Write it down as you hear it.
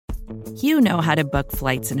You know how to book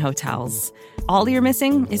flights and hotels. All you're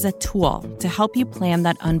missing is a tool to help you plan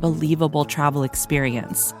that unbelievable travel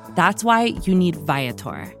experience. That's why you need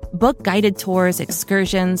Viator. Book guided tours,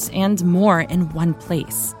 excursions, and more in one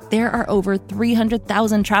place. There are over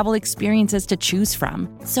 300,000 travel experiences to choose from,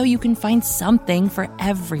 so you can find something for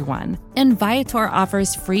everyone. And Viator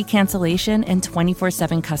offers free cancellation and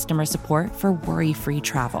 24/7 customer support for worry-free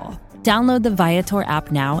travel. Download the Viator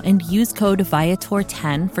app now and use code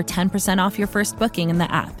Viator10 for 10% off your first booking in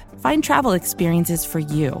the app. Find travel experiences for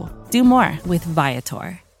you. Do more with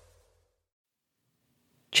Viator.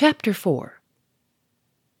 Chapter 4.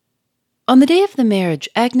 On the day of the marriage,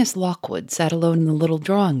 Agnes Lockwood sat alone in the little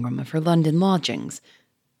drawing-room of her London lodgings,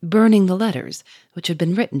 burning the letters which had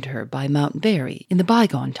been written to her by Mountberry in the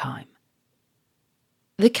bygone time.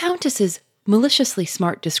 The Countess's maliciously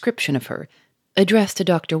smart description of her, addressed to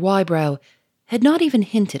Dr. Wybrow, had not even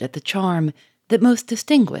hinted at the charm that most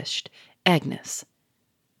distinguished Agnes,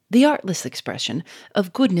 the artless expression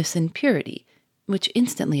of goodness and purity which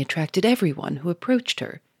instantly attracted everyone who approached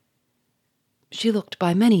her. She looked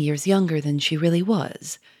by many years younger than she really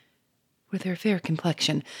was. With her fair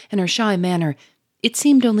complexion and her shy manner, it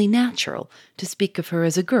seemed only natural to speak of her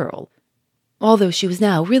as a girl, although she was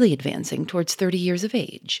now really advancing towards 30 years of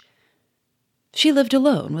age. She lived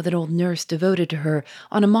alone with an old nurse devoted to her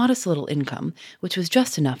on a modest little income which was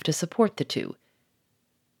just enough to support the two.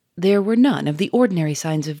 There were none of the ordinary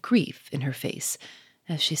signs of grief in her face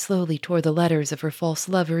as she slowly tore the letters of her false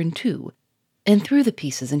lover in two and threw the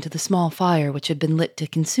pieces into the small fire which had been lit to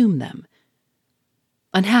consume them.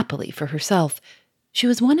 Unhappily for herself, she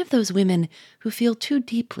was one of those women who feel too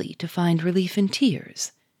deeply to find relief in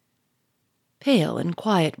tears. Pale and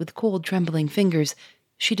quiet, with cold, trembling fingers,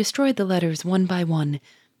 she destroyed the letters one by one,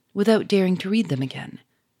 without daring to read them again.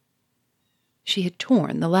 She had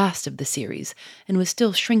torn the last of the series, and was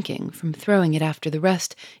still shrinking from throwing it after the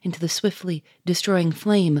rest into the swiftly destroying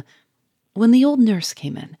flame, when the old nurse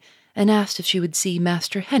came in and asked if she would see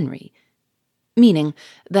Master Henry, meaning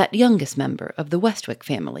that youngest member of the Westwick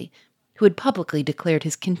family, who had publicly declared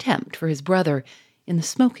his contempt for his brother in the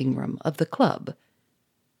smoking-room of the club.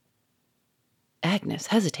 Agnes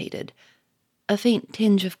hesitated. A faint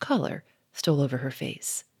tinge of color stole over her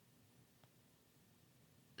face.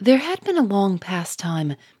 There had been a long past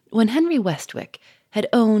time when Henry Westwick had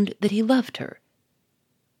owned that he loved her.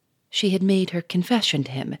 She had made her confession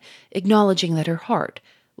to him, acknowledging that her heart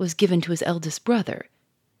was given to his eldest brother.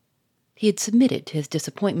 He had submitted to his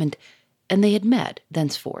disappointment, and they had met,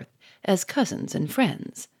 thenceforth, as cousins and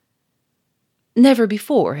friends. Never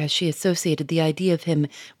before has she associated the idea of him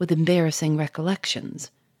with embarrassing recollections.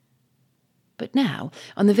 But now,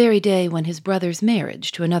 on the very day when his brother's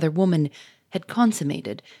marriage to another woman had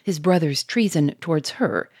consummated his brother's treason towards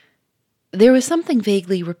her, there was something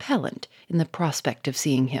vaguely repellent in the prospect of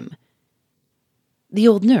seeing him. The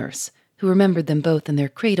old nurse, who remembered them both in their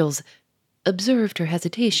cradles, observed her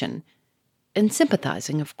hesitation, and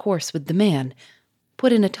sympathizing, of course, with the man,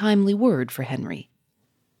 put in a timely word for Henry.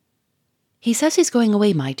 "He says he's going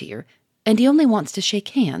away, my dear, and he only wants to shake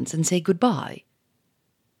hands and say good-bye."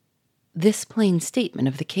 This plain statement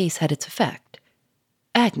of the case had its effect.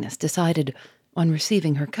 Agnes decided on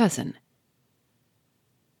receiving her cousin.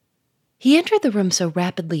 He entered the room so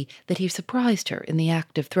rapidly that he surprised her in the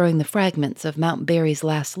act of throwing the fragments of Mountberry's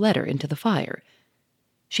last letter into the fire.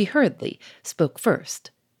 She hurriedly spoke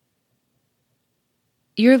first.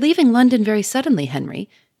 "You're leaving London very suddenly, Henry.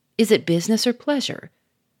 Is it business or pleasure?"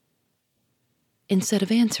 Instead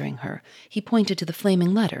of answering her, he pointed to the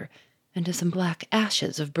flaming letter and to some black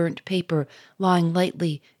ashes of burnt paper lying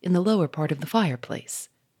lightly in the lower part of the fireplace.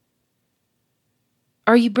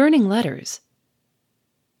 "Are you burning letters?"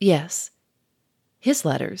 "Yes." "His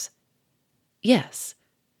letters?" "Yes."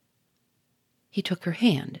 He took her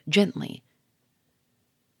hand gently.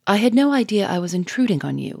 "I had no idea I was intruding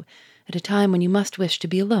on you at a time when you must wish to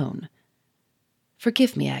be alone.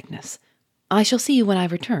 Forgive me, Agnes. I shall see you when I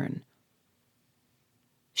return."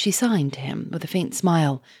 She signed to him, with a faint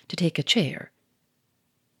smile, to take a chair.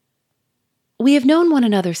 "We have known one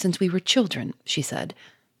another since we were children," she said.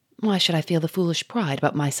 "Why should I feel the foolish pride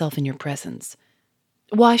about myself in your presence?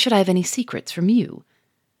 Why should I have any secrets from you?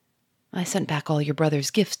 I sent back all your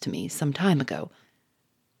brother's gifts to me some time ago.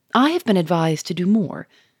 I have been advised to do more,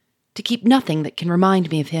 to keep nothing that can remind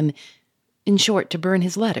me of him, in short, to burn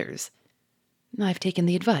his letters. I've taken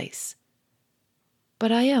the advice.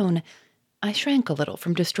 But I own I shrank a little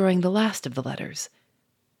from destroying the last of the letters.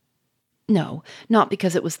 No, not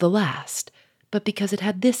because it was the last, but because it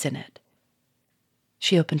had this in it."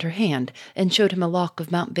 She opened her hand and showed him a lock of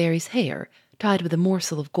Mountberry's hair, tied with a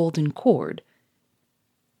morsel of golden cord.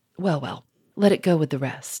 Well, let it go with the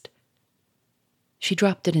rest. She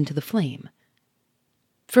dropped it into the flame.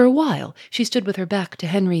 For a while, she stood with her back to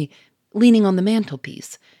Henry, leaning on the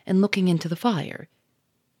mantelpiece and looking into the fire.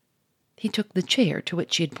 He took the chair to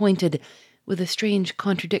which she had pointed with a strange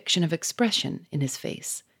contradiction of expression in his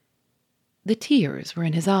face. The tears were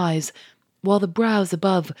in his eyes, while the brows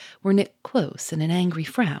above were knit close in an angry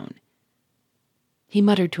frown. He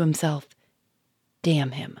muttered to himself,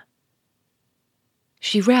 "Damn him."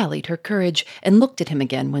 She rallied her courage and looked at him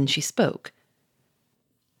again when she spoke.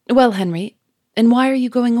 "Well, Henry, and why are you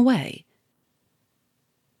going away?"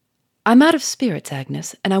 "I'm out of spirits,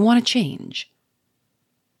 Agnes, and I want a change."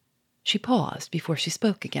 She paused before she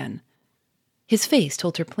spoke again. His face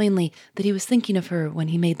told her plainly that he was thinking of her when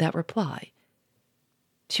he made that reply.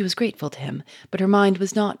 She was grateful to him, but her mind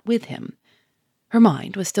was not with him. Her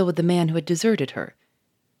mind was still with the man who had deserted her.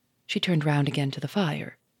 She turned round again to the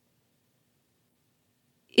fire.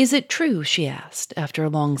 "Is it true," she asked, after a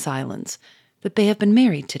long silence, "that they have been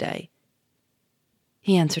married today?"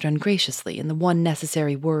 He answered ungraciously in the one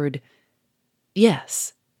necessary word,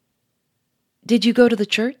 "Yes." "Did you go to the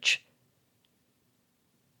church?"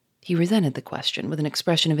 He resented the question with an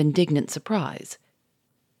expression of indignant surprise.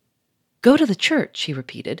 "Go to the church," he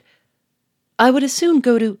repeated. "I would as soon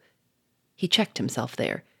go to—" He checked himself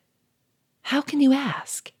there. "How can you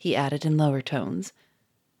ask?" he added in lower tones.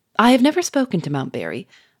 "I have never spoken to Mountberry.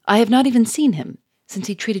 I have not even seen him, since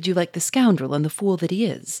he treated you like the scoundrel and the fool that he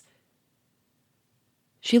is."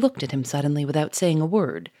 She looked at him suddenly without saying a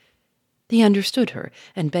word. He understood her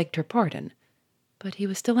and begged her pardon, but he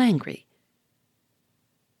was still angry.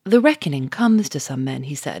 "The reckoning comes to some men,"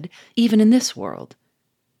 he said, "even in this world.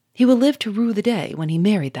 He will live to rue the day when he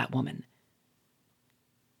married that woman."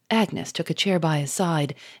 Agnes took a chair by his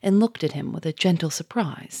side and looked at him with a gentle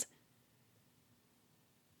surprise.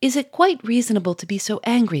 "Is it quite reasonable to be so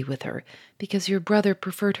angry with her because your brother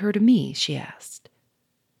preferred her to me?" she asked.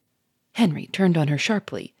 Henry turned on her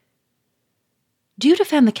sharply. "Do you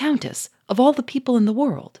defend the Countess, of all the people in the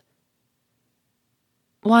world?"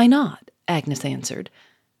 "Why not?" Agnes answered.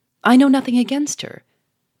 "I know nothing against her.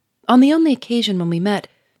 On the only occasion when we met,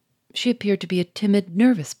 she appeared to be a timid,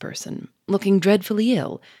 nervous person, looking dreadfully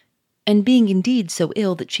ill, and being indeed so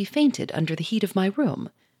ill that she fainted under the heat of my room.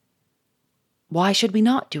 Why should we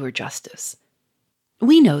not do her justice?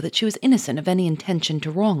 We know that she was innocent of any intention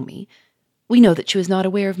to wrong me. We know that she was not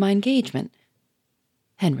aware of my engagement."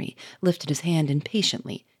 Henry lifted his hand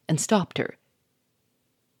impatiently and stopped her.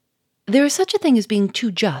 "There is such a thing as being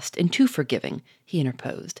too just and too forgiving," he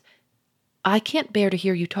interposed. "I can't bear to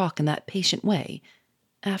hear you talk in that patient way,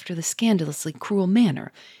 after the scandalously cruel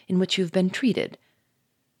manner in which you have been treated.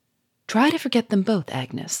 Try to forget them both,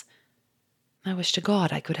 Agnes. I wish to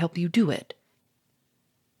God I could help you do it."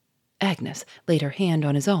 Agnes laid her hand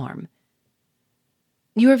on his arm.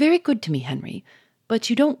 "You are very good to me, Henry, but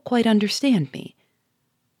you don't quite understand me.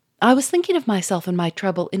 I was thinking of myself and my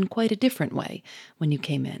trouble in quite a different way when you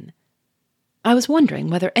came in. I was wondering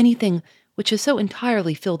whether anything which has so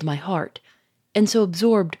entirely filled my heart, and so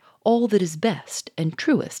absorbed all that is best and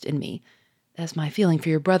truest in me, as my feeling for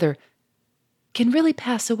your brother, can really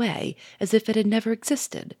pass away as if it had never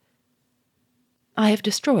existed. I have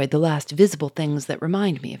destroyed the last visible things that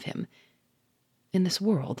remind me of him. In this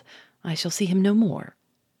world I shall see him no more.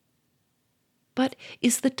 But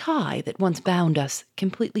is the tie that once bound us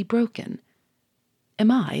completely broken?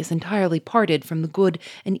 Am I as entirely parted from the good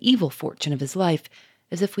and evil fortune of his life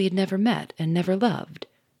as if we had never met and never loved?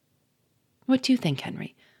 What do you think,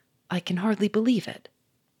 Henry? I can hardly believe it."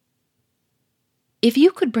 "If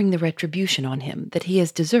you could bring the retribution on him that he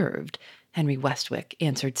has deserved," Henry Westwick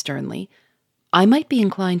answered sternly, "I might be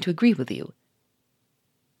inclined to agree with you."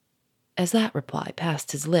 As that reply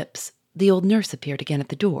passed his lips, the old nurse appeared again at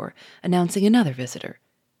the door, announcing another visitor.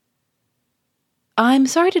 "I'm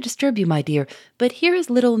sorry to disturb you, my dear, but here is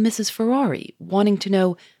little Mrs. Ferrari, wanting to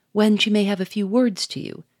know when she may have a few words to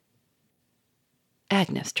you."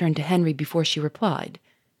 Agnes turned to Henry before she replied.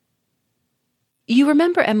 "You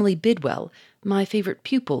remember Emily Bidwell, my favorite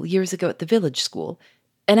pupil years ago at the village school,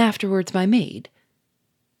 and afterwards my maid?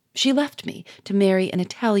 She left me to marry an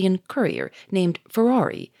Italian courier named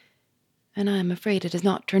Ferrari, and I am afraid it has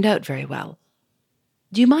not turned out very well.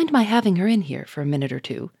 Do you mind my having her in here for a minute or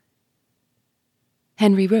two?"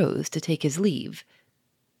 Henry rose to take his leave.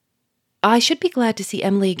 "I should be glad to see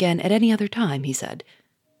Emily again at any other time," he said,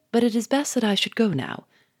 "but it is best that I should go now.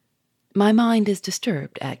 My mind is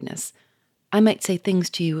disturbed, Agnes. I might say things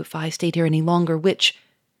to you if I stayed here any longer which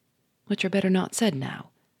are better not said now.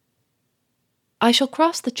 I shall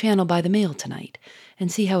cross the Channel by the mail tonight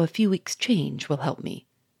and see how a few weeks' change will help me."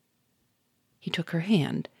 He took her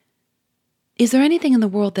hand. "Is there anything in the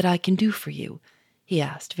world that I can do for you?" he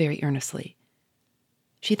asked very earnestly.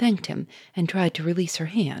 She thanked him and tried to release her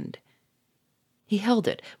hand. He held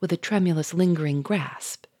it with a tremulous, lingering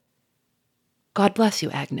grasp. "God bless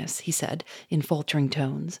you, Agnes," he said in faltering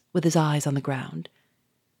tones, with his eyes on the ground.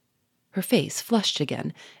 Her face flushed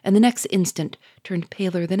again, and the next instant turned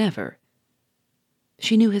paler than ever.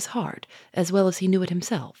 She knew his heart as well as he knew it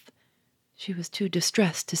himself. She was too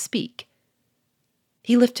distressed to speak.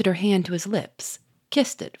 He lifted her hand to his lips,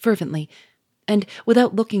 kissed it fervently, and,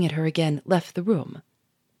 without looking at her again, left the room.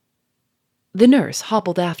 The nurse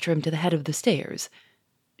hobbled after him to the head of the stairs.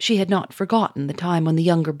 She had not forgotten the time when the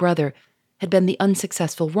younger brother had been the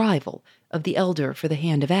unsuccessful rival of the elder for the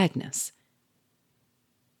hand of Agnes.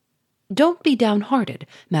 "Don't be downhearted,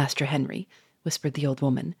 Master Henry," whispered the old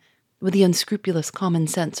woman, with the unscrupulous common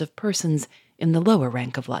sense of persons in the lower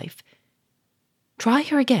rank of life. "Try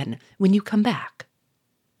her again when you come back."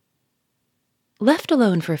 Left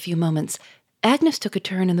alone for a few moments, Agnes took a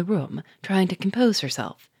turn in the room, trying to compose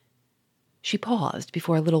herself. She paused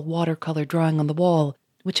before a little watercolor drawing on the wall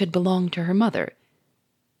which had belonged to her mother.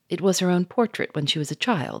 It was her own portrait when she was a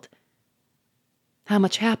child. How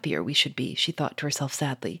much happier we should be, she thought to herself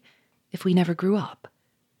sadly, if we never grew up.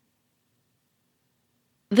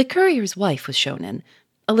 The courier's wife was shown in,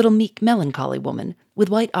 a little meek, melancholy woman with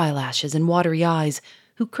white eyelashes and watery eyes,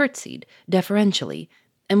 who curtsied deferentially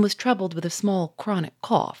and was troubled with a small chronic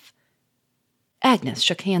cough. Agnes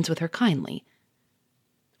shook hands with her kindly.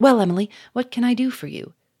 "Well, Emily, what can I do for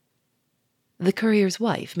you?" The courier's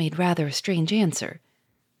wife made rather a strange answer.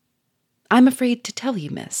 "I'm afraid to tell you,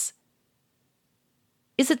 miss."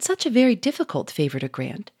 "Is it such a very difficult favor to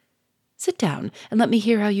grant? Sit down and let me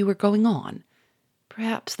hear how you are going on.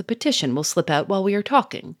 Perhaps the petition will slip out while we are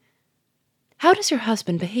talking. How does your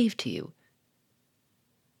husband behave to you?"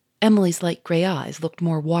 Emily's light gray eyes looked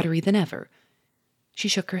more watery than ever. She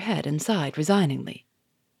shook her head and sighed resigningly.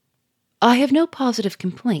 "I have no positive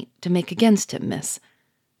complaint to make against him, miss.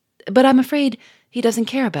 But I'm afraid he doesn't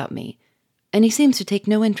care about me, and he seems to take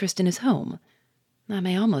no interest in his home. I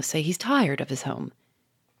may almost say he's tired of his home.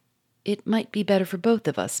 It might be better for both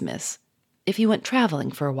of us, miss, if he went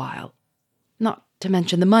traveling for a while. Not to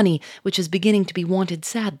mention the money, which is beginning to be wanted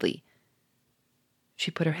sadly." She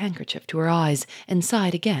put her handkerchief to her eyes and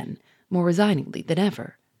sighed again, more resignedly than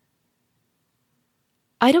ever.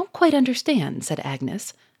 "I don't quite understand," said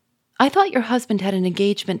Agnes. "I thought your husband had an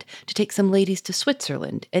engagement to take some ladies to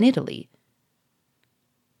Switzerland and Italy."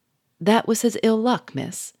 "That was his ill luck,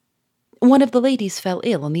 miss. One of the ladies fell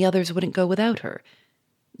ill and the others wouldn't go without her.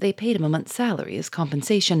 They paid him a month's salary as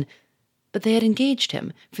compensation, but they had engaged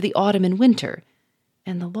him for the autumn and winter,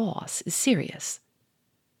 and the loss is serious."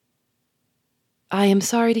 "I am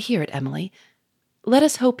sorry to hear it, Emily. Let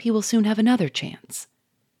us hope he will soon have another chance."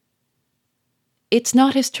 "It's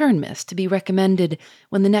not his turn, miss, to be recommended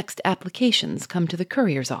when the next applications come to the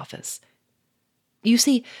courier's office. You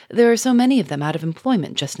see, there are so many of them out of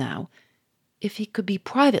employment just now. If he could be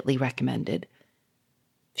privately recommended—"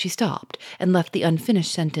 She stopped and left the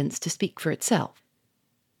unfinished sentence to speak for itself.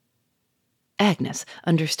 Agnes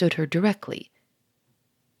understood her directly.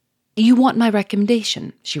 "You want my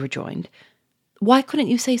recommendation," she rejoined. "Why couldn't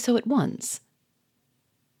you say so at once?"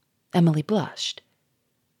 Emily blushed.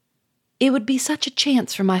 "It would be such a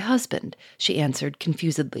chance for my husband," she answered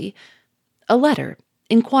confusedly. "A letter,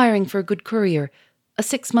 inquiring for a good courier, a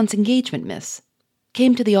 6 months' engagement, miss,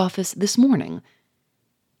 came to the office this morning.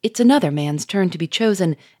 It's another man's turn to be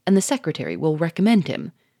chosen, and the secretary will recommend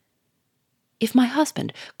him. If my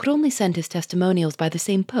husband could only send his testimonials by the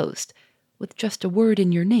same post, with just a word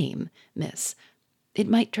in your name, miss, it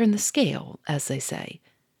might turn the scale, as they say.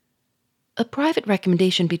 A private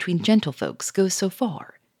recommendation between gentlefolks goes so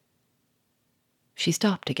far." She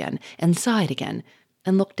stopped again and sighed again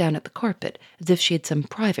and looked down at the carpet as if she had some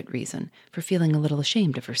private reason for feeling a little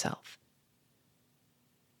ashamed of herself.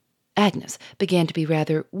 Agnes began to be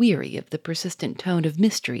rather weary of the persistent tone of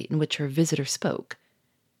mystery in which her visitor spoke.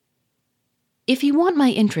 "If you want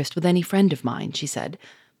my interest with any friend of mine," she said,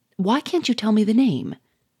 "why can't you tell me the name?"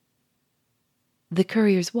 The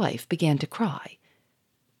courier's wife began to cry.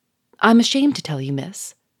 "I'm ashamed to tell you,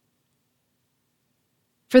 miss."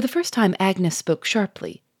 For the first time Agnes spoke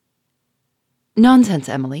sharply. "Nonsense,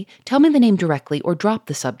 Emily. Tell me the name directly or drop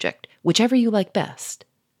the subject, whichever you like best."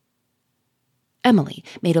 Emily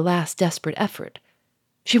made a last desperate effort.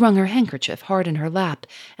 She wrung her handkerchief hard in her lap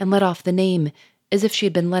and let off the name as if she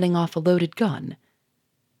had been letting off a loaded gun.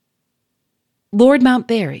 "Lord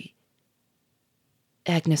Mountbarry."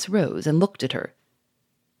 Agnes rose and looked at her.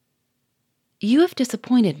 "You have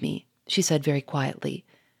disappointed me," she said very quietly.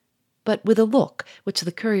 but with a look which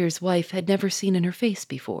the courier's wife had never seen in her face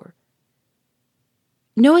before.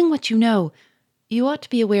 "Knowing what you know, you ought to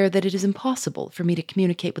be aware that it is impossible for me to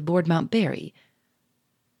communicate with Lord Mountbarry.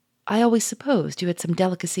 I always supposed you had some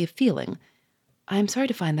delicacy of feeling. I am sorry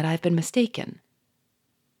to find that I have been mistaken."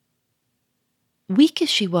 Weak as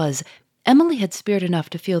she was, Emily had spirit enough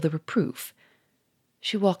to feel the reproof.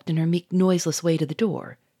 She walked in her meek, noiseless way to the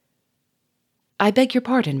door. "I beg your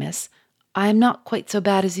pardon, miss. I am not quite so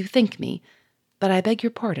bad as you think me, but I beg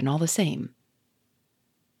your pardon all the same."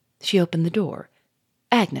 She opened the door.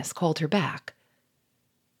 Agnes called her back.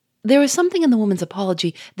 There was something in the woman's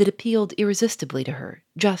apology that appealed irresistibly to her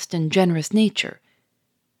just and generous nature.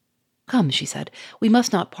 "Come," she said, "we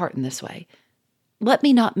must not part in this way. Let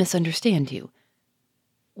me not misunderstand you.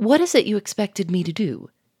 What is it you expected me to do?"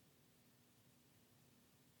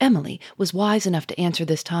 Emily was wise enough to answer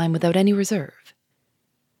this time without any reserve.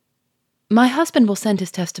 "My husband will send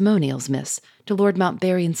his testimonials, miss, to Lord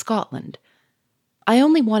Mountbarry in Scotland. I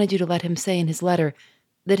only wanted you to let him say in his letter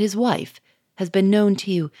that his wife has been known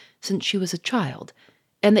to you since she was a child,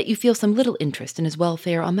 and that you feel some little interest in his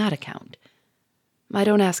welfare on that account. I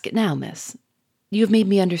don't ask it now, miss. You have made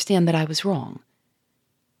me understand that I was wrong."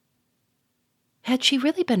 Had she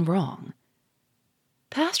really been wrong?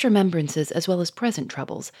 Past remembrances as well as present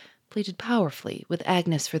troubles pleaded powerfully with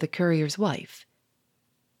Agnes for the courier's wife.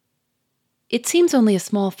 "It seems only a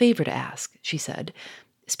small favor to ask," she said,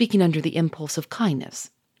 speaking under the impulse of kindness,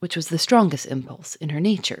 which was the strongest impulse in her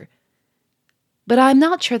nature. "But I am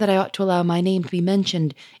not sure that I ought to allow my name to be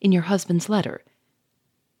mentioned in your husband's letter.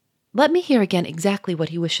 Let me hear again exactly what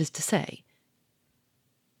he wishes to say."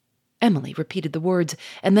 Emily repeated the words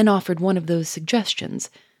and then offered one of those suggestions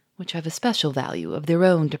which have a special value of their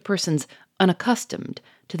own to persons unaccustomed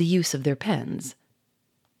to the use of their pens.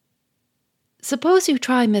 "Suppose you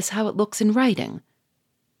try, miss, how it looks in writing."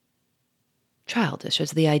 Childish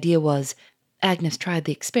as the idea was, Agnes tried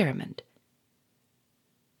the experiment.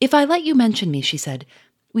 "If I let you mention me," she said,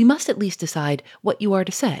 "we must at least decide what you are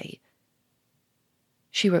to say."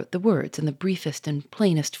 She wrote the words in the briefest and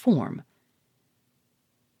plainest form.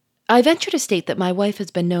 "I venture to state that my wife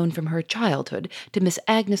has been known from her childhood to Miss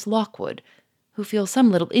Agnes Lockwood, who feels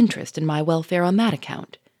some little interest in my welfare on that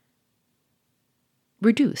account."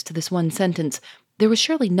 Reduced to this one sentence, there was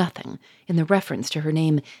surely nothing in the reference to her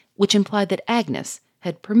name which implied that Agnes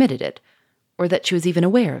had permitted it, or that she was even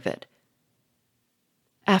aware of it.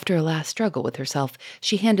 After a last struggle with herself,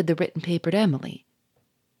 she handed the written paper to Emily.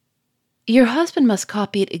 "Your husband must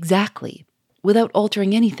copy it exactly, without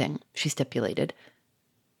altering anything," she stipulated.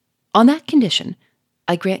 "On that condition,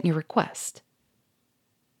 I grant your request."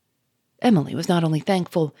 Emily was not only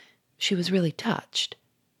thankful, she was really touched.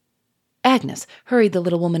 Agnes hurried the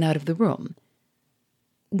little woman out of the room.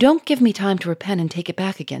 "Don't give me time to repent and take it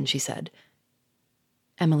back again," she said.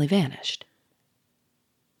 Emily vanished.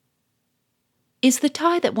 Is the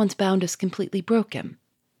tie that once bound us completely broken?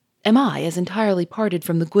 Am I as entirely parted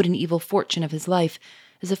from the good and evil fortune of his life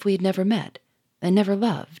as if we had never met and never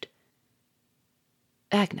loved?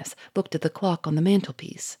 Agnes looked at the clock on the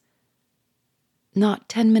mantelpiece. Not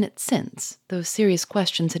 10 minutes since, those serious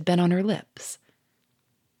questions had been on her lips.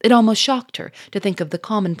 It almost shocked her to think of the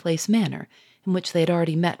commonplace manner in which they had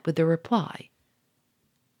already met with their reply.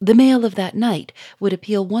 The mail of that night would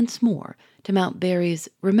appeal once more to Mountbarry's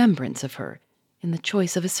remembrance of her in the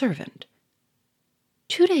choice of a servant.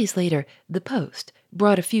 2 days later, the post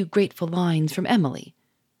brought a few grateful lines from Emily.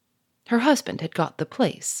 Her husband had got the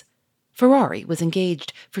place. Ferrari was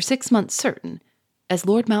engaged for 6 months certain as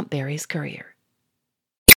Lord Mountbarry's courier.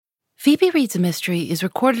 Phoebe Reads a Mystery is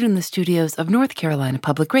recorded in the studios of North Carolina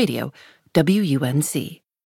Public Radio, WUNC.